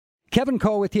Kevin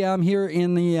Cole with you. I'm here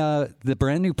in the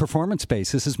brand new performance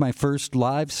space. This is my first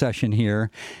live session here,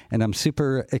 and I'm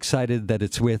super excited that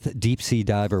it's with Deep Sea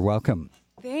Diver. Welcome.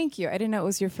 Thank you. I didn't know it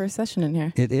was your first session in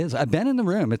here. It is. I've been in the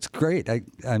room. It's great.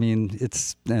 I mean,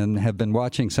 and have been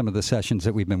watching some of the sessions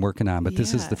that we've been working on, but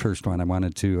this is the first one. I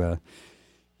wanted to,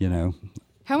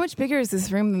 How much bigger is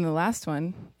this room than the last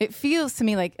one? It feels to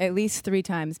me like at least 3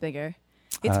 times bigger.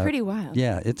 It's pretty wild.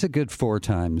 Yeah, it's a good 4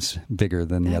 times bigger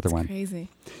than the other one. That's crazy.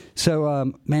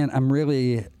 So, man, I'm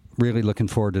really looking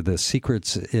forward to this.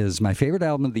 Secrets is my favorite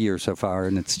album of the year so far,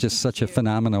 and it's just such a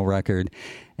phenomenal record.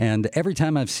 And every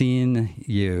time I've seen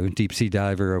you, Deep Sea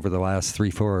Diver, over the last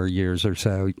 3-4 years or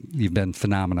so, you've been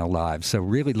phenomenal live. So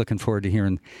really looking forward to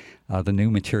hearing the new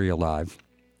material live.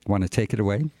 Want to take it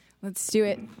away? Let's do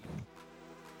it.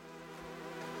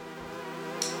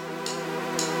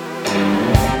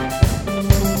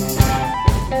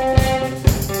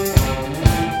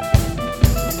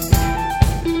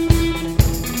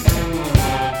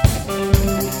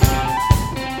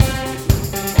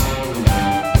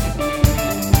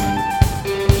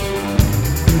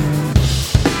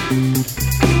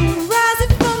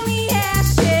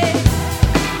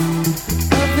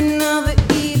 Of another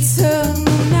eternal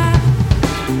night,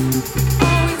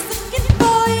 always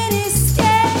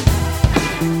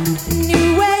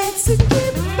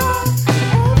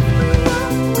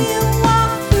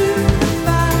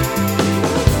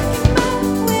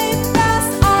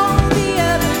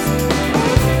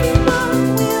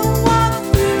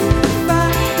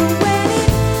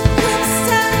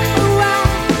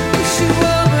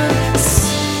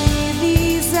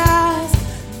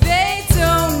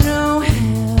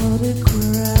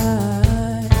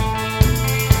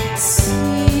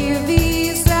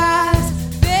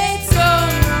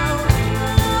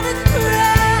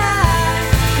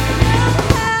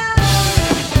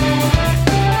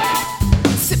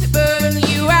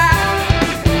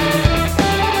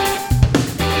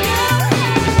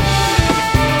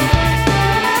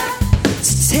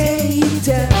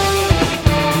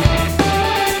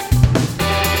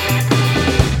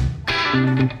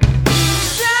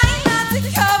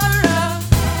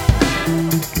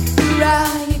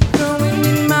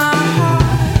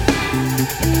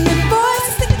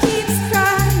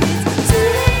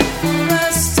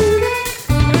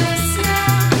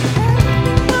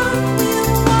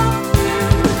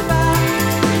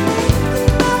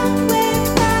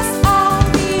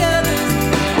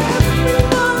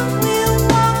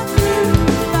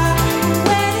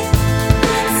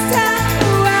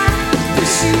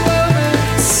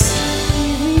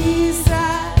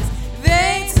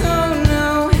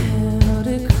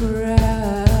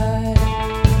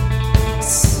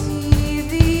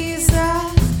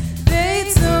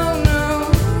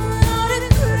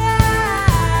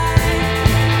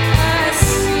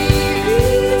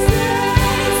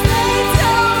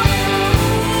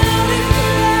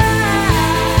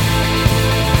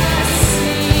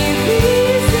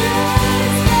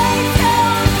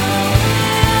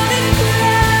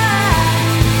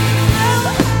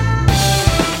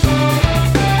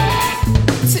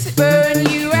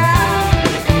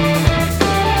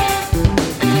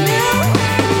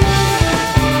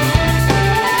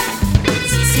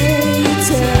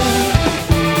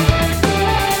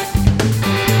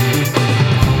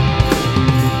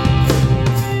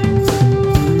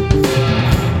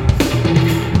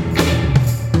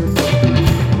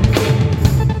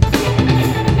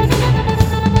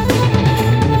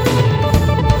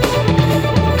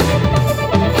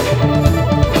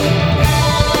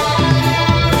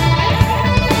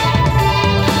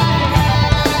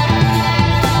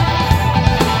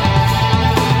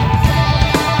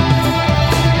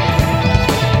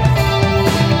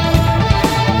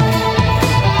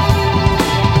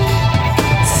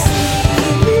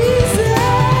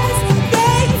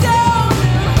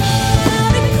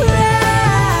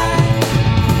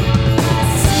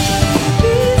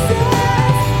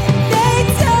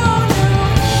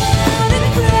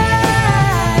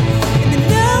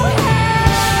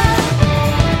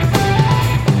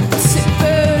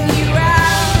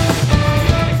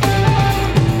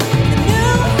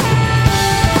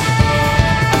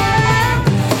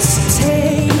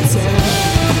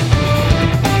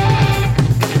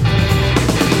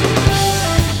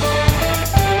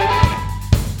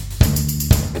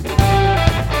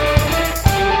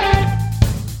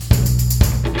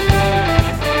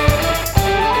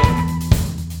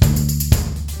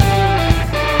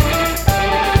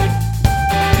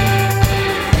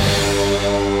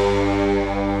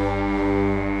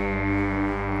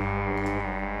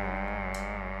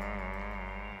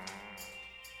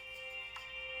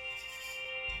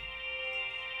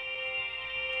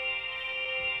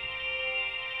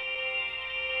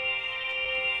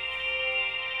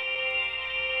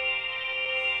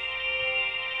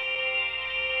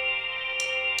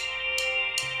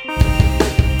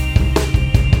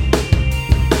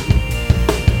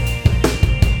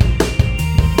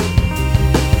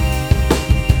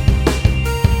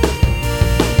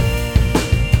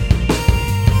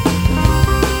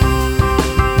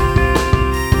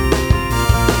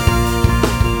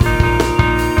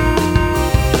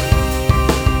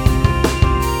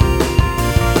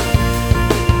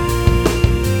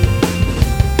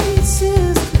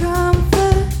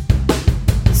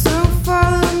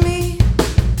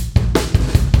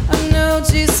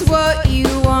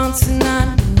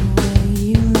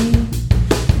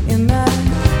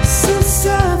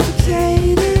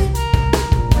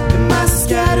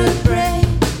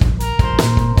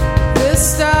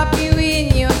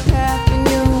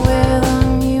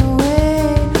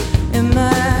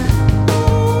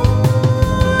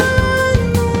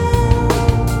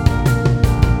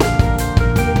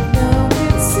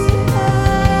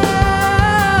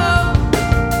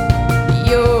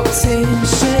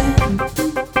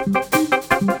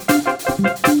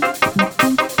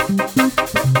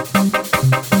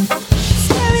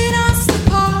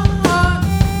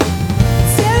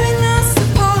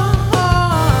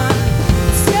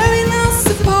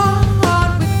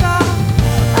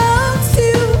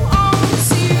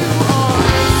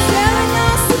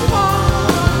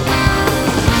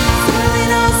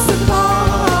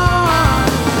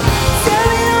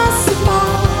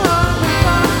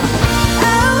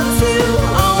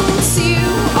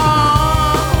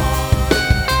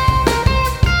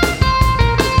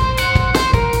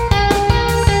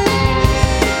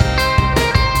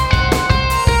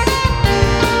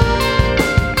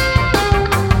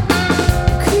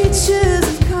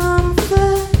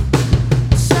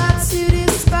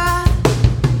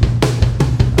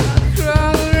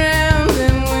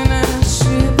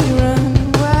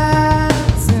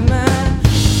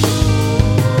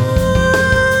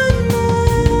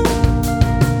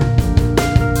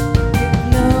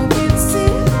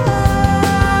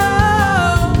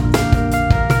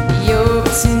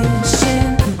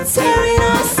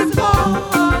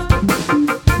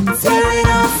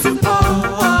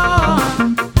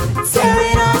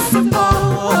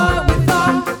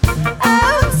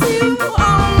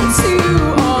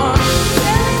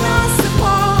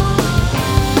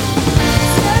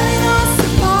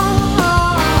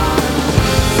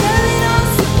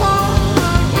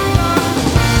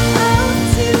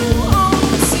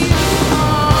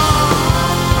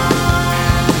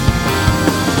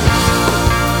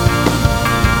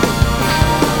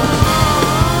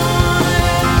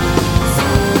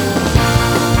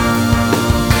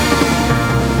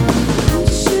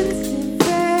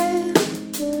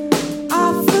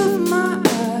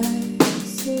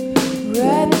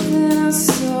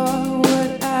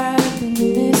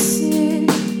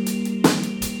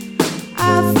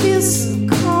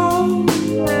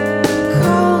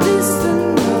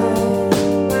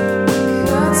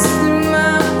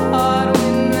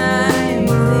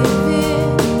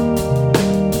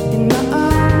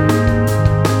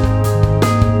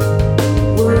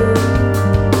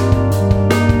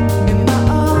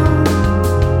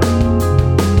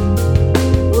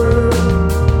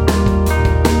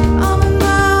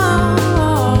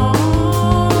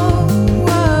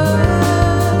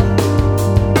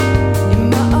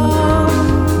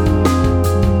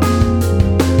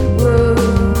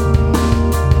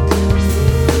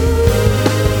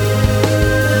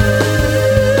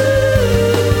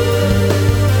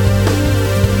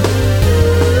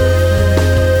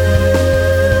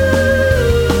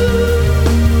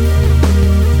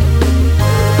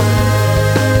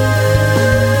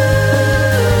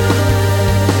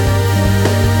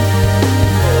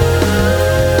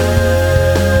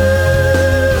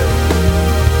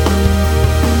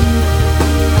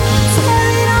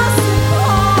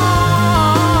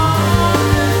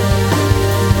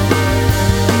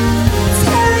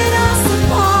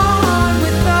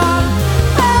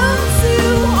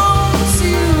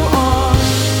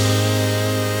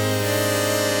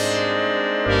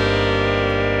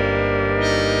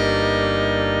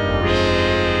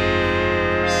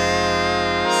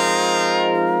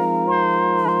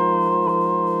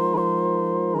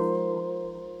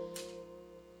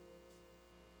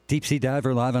Deep Sea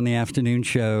Diver live on the afternoon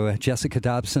show. Jessica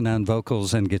Dobson on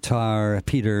vocals and guitar,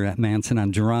 Peter Manson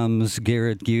on drums,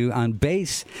 Garrett Gu on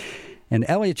bass, and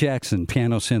Elliot Jackson,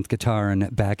 piano, synth, guitar,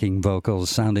 and backing vocals,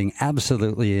 sounding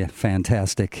absolutely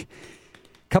fantastic.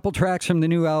 Couple tracks from the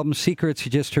new album, Secrets.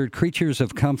 You just heard Creatures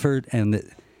of Comfort and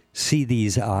See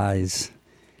These Eyes.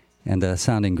 And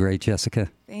sounding great, Jessica.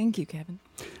 Thank you, Kevin.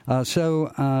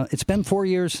 So it's been 4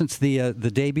 years since the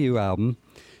debut album,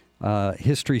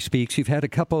 History Speaks. You've had a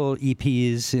couple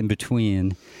EPs in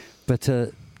between, but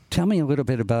tell me a little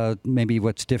bit about maybe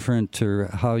what's different or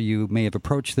how you may have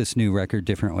approached this new record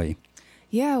differently.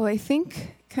 Yeah, well, I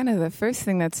think kind of the first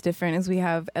thing that's different is we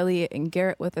have Elliot and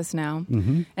Garrett with us now,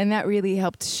 and that really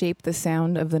helped shape the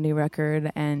sound of the new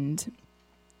record, and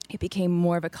it became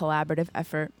more of a collaborative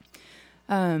effort.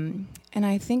 And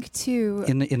I think too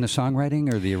in the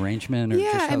songwriting or the arrangement or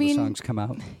just how the songs come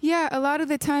out. Yeah, a lot of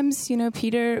the times,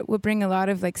 Peter will bring a lot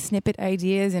of like snippet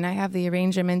ideas, and I have the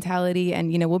arranger mentality,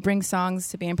 and we'll bring songs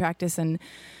to band practice, and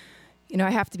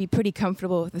I have to be pretty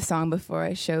comfortable with the song before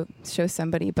I show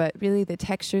somebody. But really, the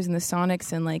textures and the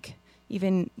sonics, and like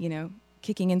even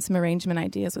kicking in some arrangement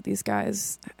ideas with these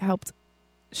guys helped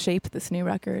shape this new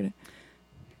record.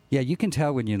 Yeah, you can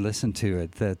tell when you listen to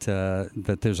it that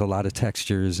there's a lot of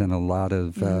textures and a lot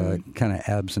of kind of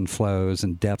ebbs and flows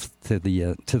and depth to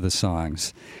the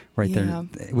songs, right there,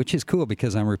 which is cool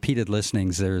because on repeated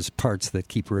listenings, there's parts that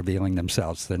keep revealing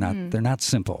themselves. They're not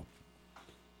simple.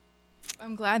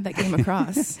 I'm glad that came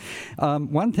across.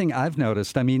 One thing I've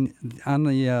noticed, I mean, on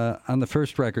the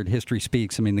first record, History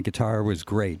Speaks, I mean, the guitar was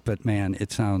great, but man,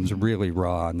 it sounds really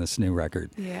raw on this new record.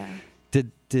 Yeah.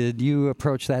 Did you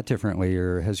approach that differently,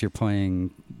 or has your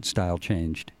playing style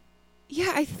changed?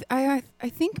 Yeah, I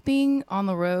think being on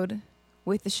the road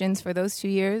with the Shins for those 2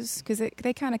 years, because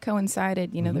they kind of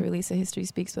coincided, the release of History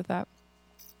Speaks with that,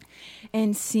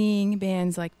 and seeing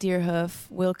bands like Deerhoof,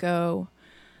 Wilco,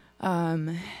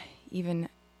 even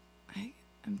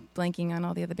I'm blanking on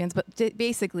all the other bands, but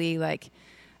basically like.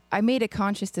 I made a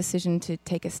conscious decision to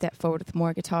take a step forward with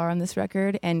more guitar on this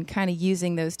record and kind of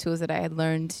using those tools that I had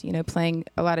learned, playing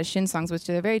a lot of Shin songs, which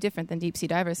are very different than Deep Sea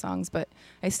Diver songs, but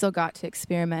I still got to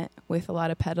experiment with a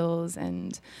lot of pedals,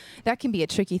 and that can be a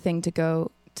tricky thing to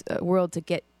go a world to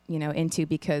get, into,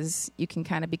 because you can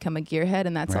kind of become a gearhead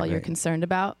and that's all you're concerned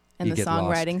about, and the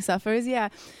songwriting suffers. Yeah.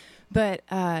 But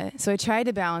so I tried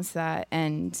to balance that,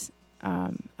 and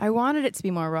I wanted it to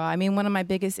be more raw. I mean, one of my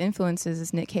biggest influences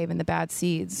is Nick Cave and the Bad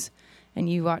Seeds. And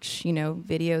you watch,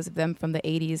 videos of them from the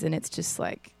 80s, and it's just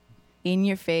like in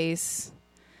your face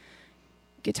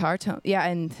guitar tone. Yeah,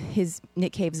 and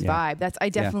Nick Cave's vibe.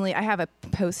 I have a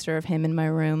poster of him in my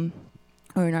room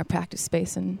or in our practice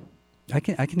space, and I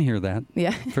can hear that.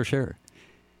 Yeah. For sure.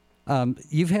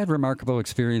 You've had remarkable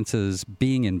experiences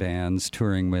being in bands,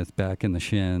 touring with Beck and the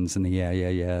Shins and the Yeah Yeah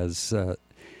Yeahs.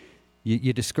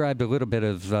 You described a little bit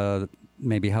of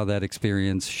maybe how that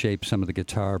experience shaped some of the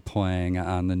guitar playing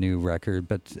on the new record,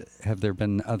 but have there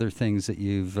been other things that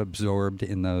you've absorbed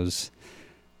in those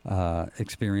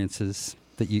experiences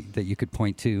that you could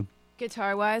point to?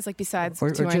 Guitar-wise, like besides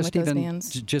touring with those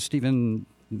bands? Just even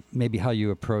maybe how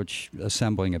you approach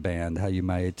assembling a band, how you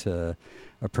might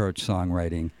approach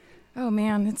songwriting. Oh,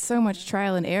 man, it's so much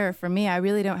trial and error for me. I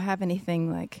really don't have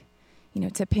anything like...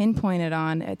 to pinpoint it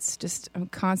on. It's just I'm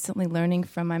constantly learning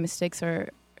from my mistakes, or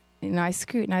I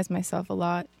scrutinize myself a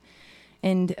lot,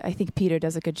 and I think Peter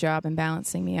does a good job in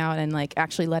balancing me out and like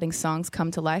actually letting songs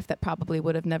come to life that probably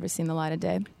would have never seen the light of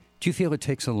day. Do you feel it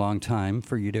takes a long time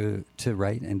for you to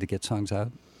write and to get songs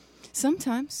out?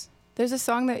 Sometimes. There's a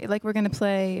song that like we're going to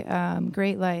play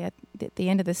Great Light at the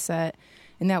end of this set,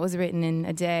 and that was written in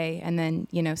a day, and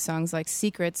then songs like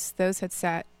Secrets, those had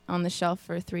sat on the shelf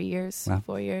for 3 years,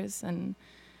 4 years, and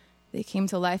they came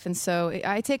to life. And so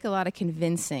I take a lot of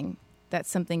convincing that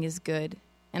something is good,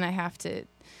 and I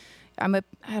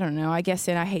don't know, I guess,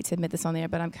 and I hate to admit this on the air,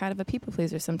 but I'm kind of a people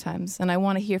pleaser sometimes, and I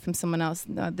want to hear from someone else,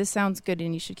 this sounds good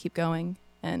and you should keep going.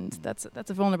 And that's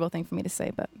a vulnerable thing for me to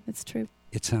say, but it's true.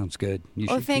 It sounds good. You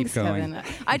should keep going. Kevin.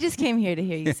 I just came here to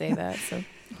hear you say that. So,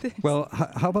 well,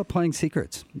 how about playing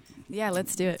Secrets? Yeah,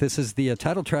 let's do it. This is the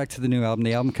title track to the new album.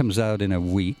 The album comes out in a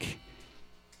week,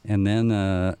 and then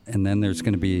there's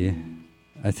going to be,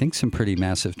 I think, some pretty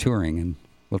massive touring, and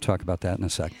we'll talk about that in a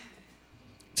sec.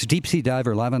 It's Deep Sea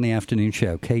Diver live on the afternoon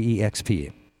show,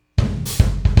 KEXP.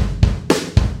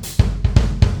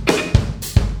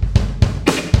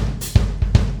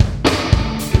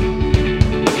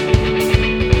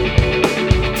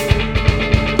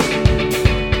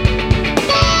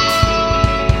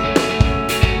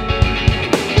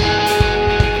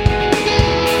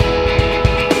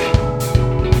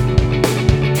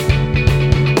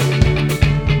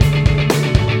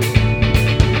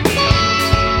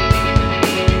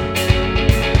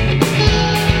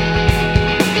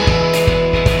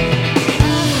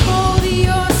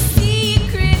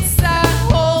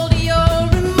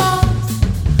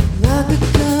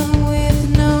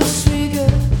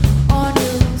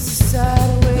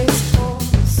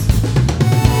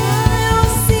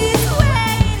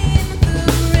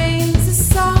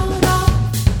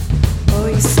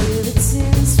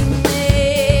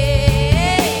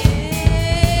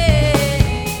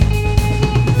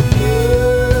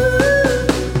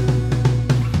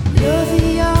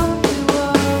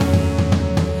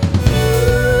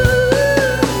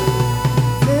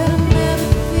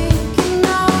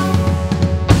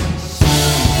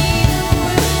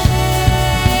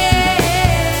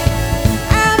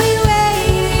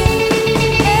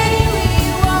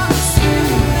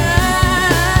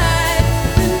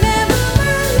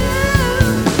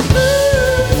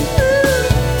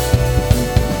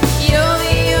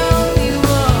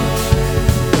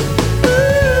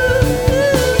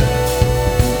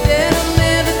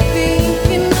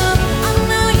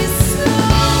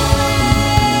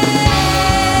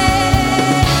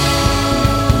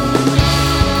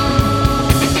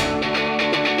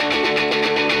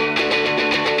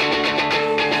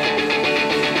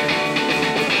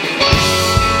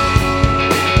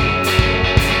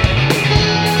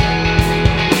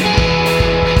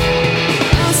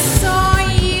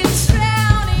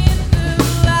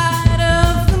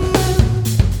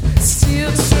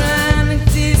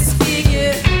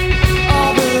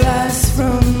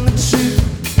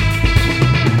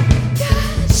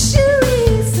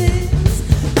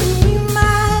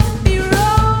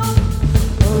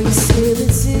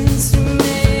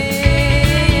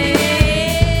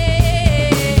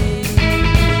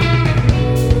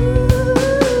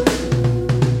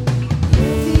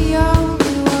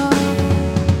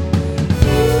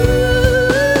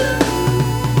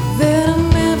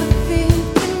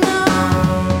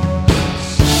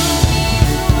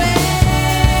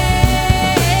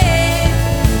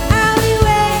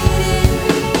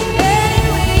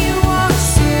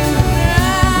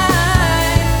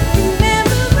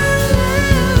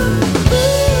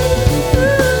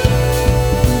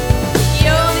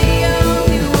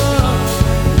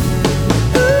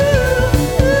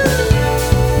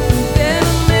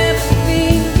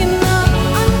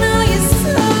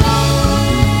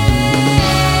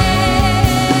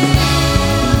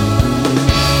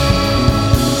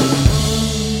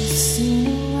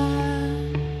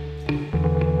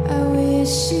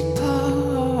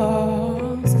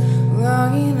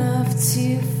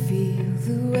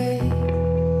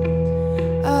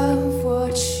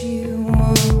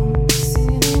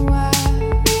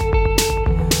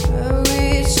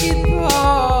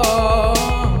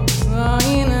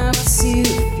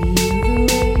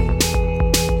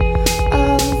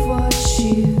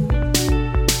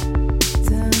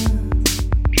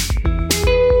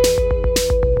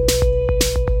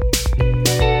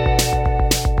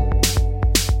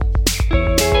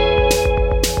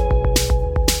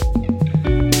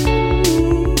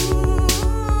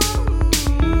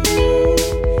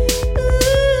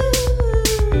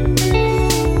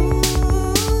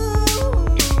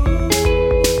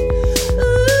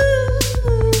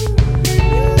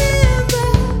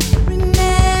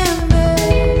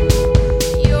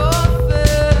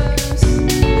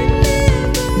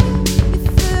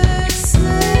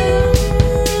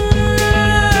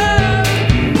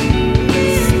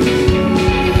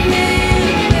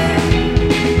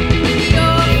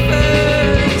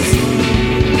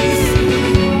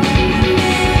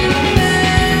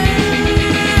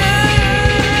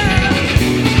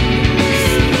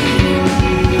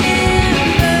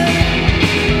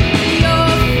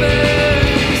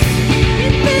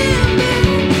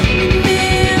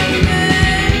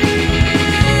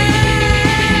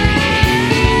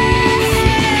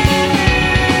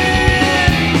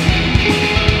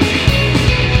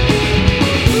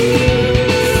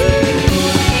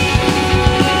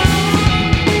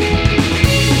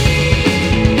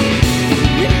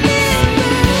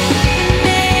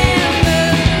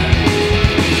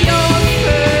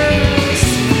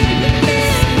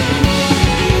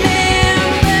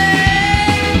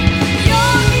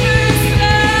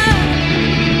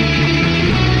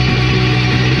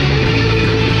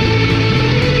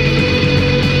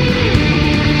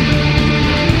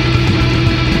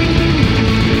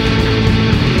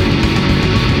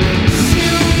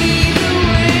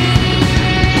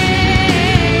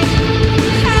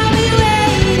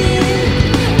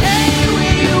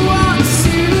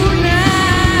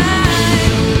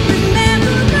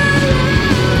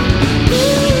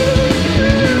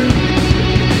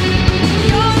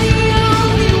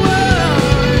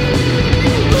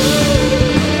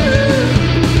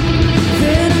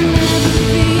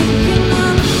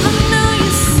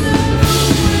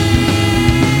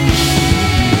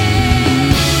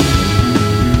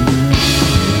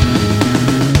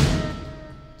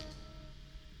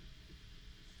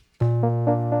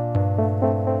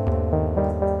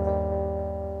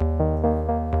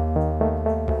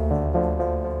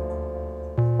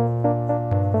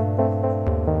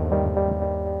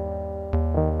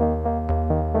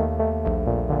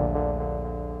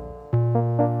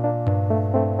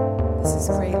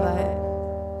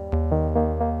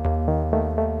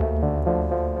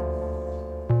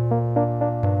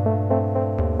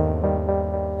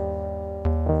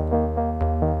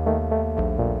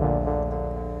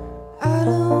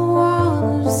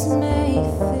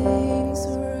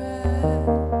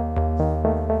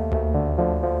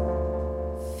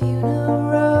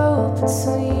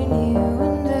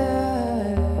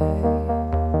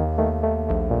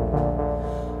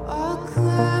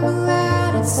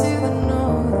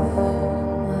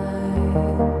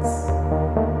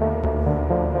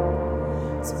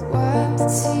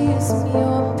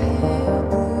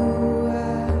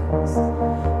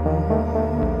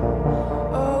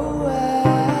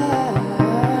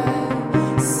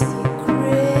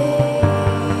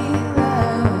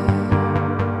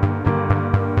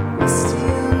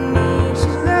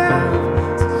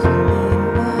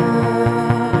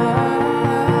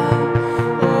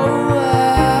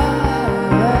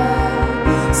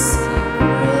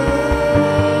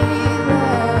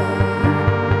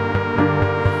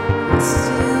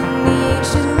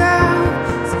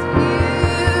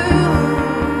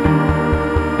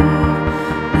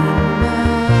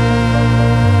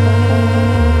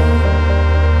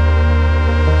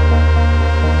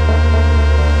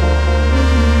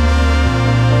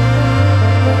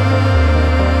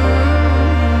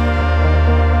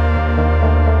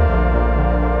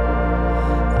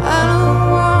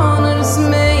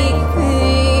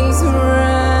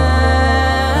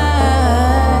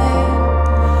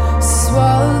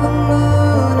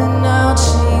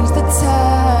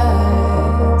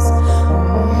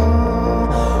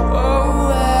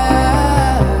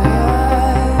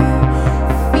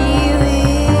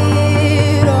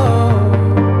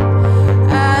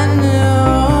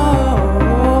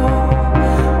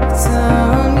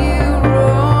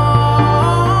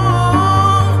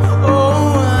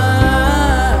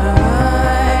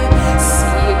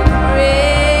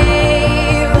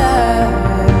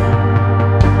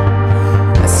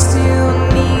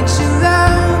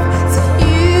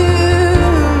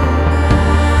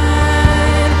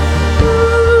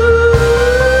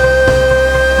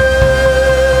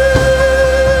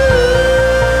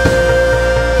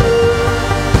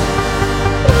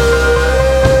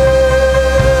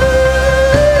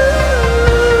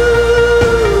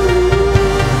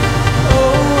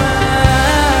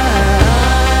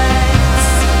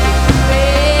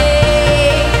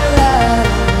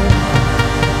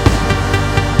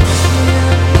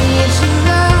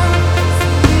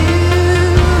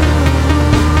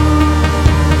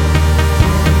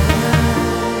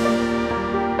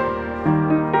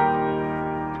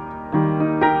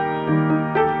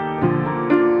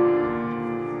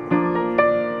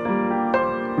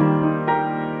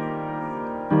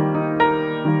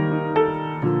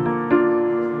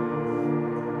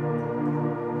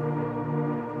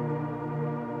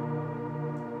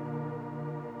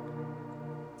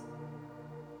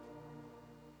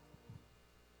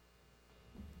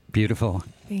 Beautiful.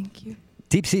 Thank you.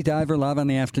 Deep Sea Diver, live on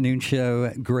the afternoon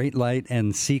show. Great Light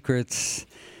and Secrets.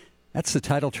 That's the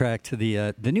title track to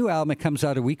the new album. It comes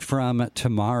out a week from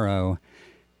tomorrow.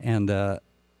 And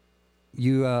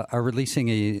you are releasing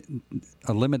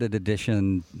a limited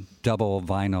edition double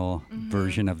vinyl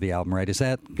version of the album, right? Is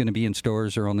that going to be in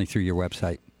stores or only through your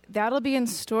website? That'll be in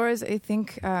stores. I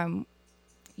think,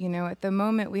 at the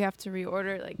moment we have to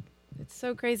reorder. Like, it's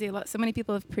so crazy. So many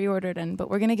people have pre-ordered, but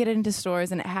we're going to get it into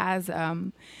stores, and it has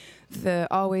the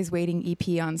Always Waiting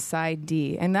EP on side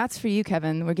D. And that's for you,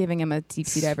 Kevin. We're giving him a Deep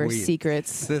Sea Diver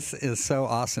Secrets. This is so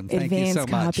awesome. Thank you so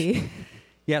much. Copy.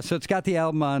 Yeah, so it's got the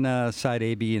album on side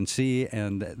A, B, and C,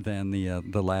 and then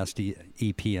the last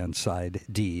EP on side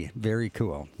D. Very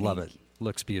cool. Love it.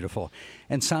 Looks beautiful.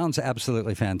 And sounds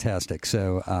absolutely fantastic.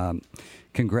 So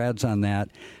congrats on that.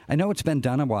 I know it's been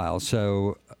done a while,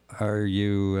 so are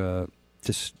you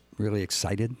just really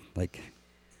excited? Like,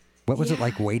 what was it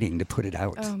like waiting to put it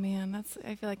out? Oh, man,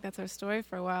 I feel like that's our story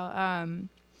for a while.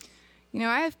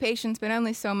 I have patience, but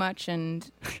only so much, and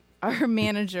our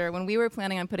manager, when we were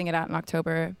planning on putting it out in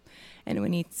October, and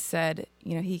when he said,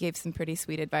 he gave some pretty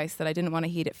sweet advice that I didn't want to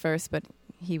heed at first, but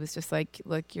he was just like,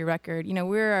 look, your record,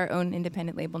 we're our own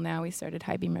independent label now. We started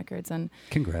High Beam Records. And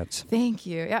congrats. Thank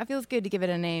you. Yeah, it feels good to give it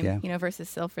a name, versus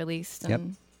self-released.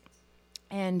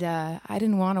 And I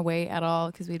didn't want to wait at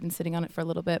all because we'd been sitting on it for a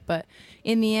little bit. But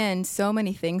in the end, so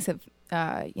many things have,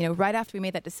 right after we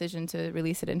made that decision to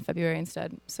release it in February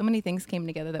instead, so many things came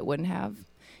together that wouldn't have.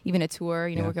 Even a tour,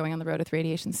 we're going on the road with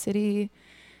Radiation City.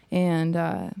 And,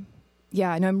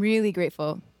 I'm really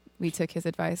grateful we took his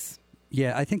advice.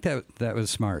 Yeah, I think that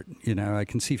was smart. I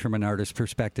can see from an artist's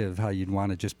perspective how you'd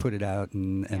want to just put it out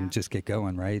and just get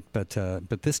going, right? But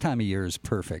this time of year is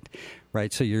perfect,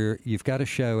 right? So you've got a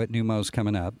show at Neumos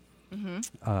coming up.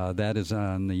 Mm-hmm. That is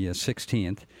on the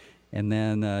 16th. And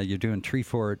then you're doing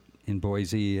Treefort in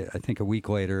Boise, I think a week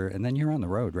later. And then you're on the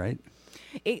road, right?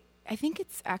 I think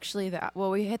it's actually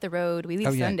we hit the road. We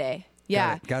leave Sunday.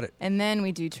 Yeah. Got it. And then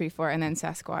we do Treefort and then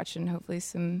Sasquatch and hopefully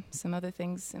some other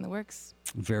things in the works.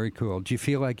 Very cool. Do you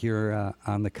feel like you're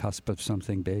on the cusp of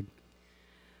something big?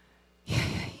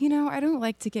 I don't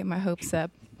like to get my hopes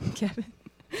up, Kevin.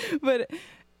 But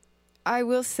I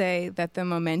will say that the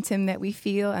momentum that we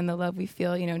feel and the love we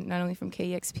feel, not only from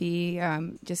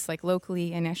KEXP, just like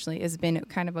locally and nationally, has been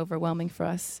kind of overwhelming for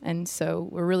us. And so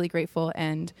we're really grateful.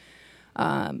 And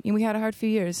we had a hard few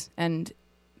years.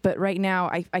 But right now,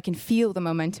 I can feel the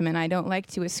momentum, and I don't like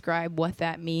to ascribe what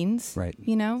that means, right?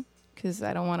 Because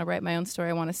I don't want to write my own story.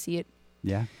 I want to see it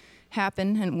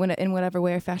happen and in whatever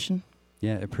way or fashion.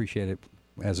 Yeah, appreciate it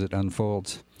as it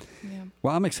unfolds. Yeah.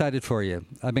 Well, I'm excited for you.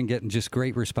 I've been getting just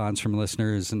great response from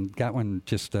listeners, and got one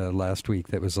just last week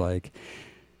that was like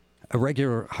a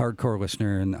regular hardcore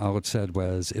listener, and all it said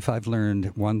was, if I've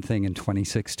learned one thing in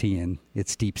 2016,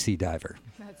 it's Deep Sea Diver.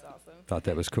 That's awesome. Thought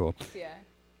that was cool. Yeah.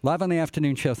 Live on the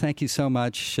afternoon show. Thank you so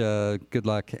much. Good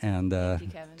luck, and Thank you,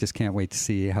 Kevin. Just can't wait to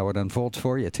see how it unfolds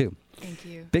for you, too. Thank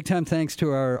you. Big time thanks to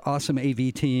our awesome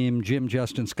AV team, Jim,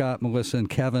 Justin, Scott, Melissa, and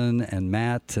Kevin, and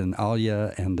Matt, and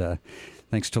Alia, and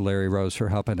thanks to Larry Rose for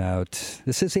helping out.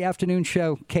 This is the afternoon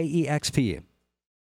show, KEXP.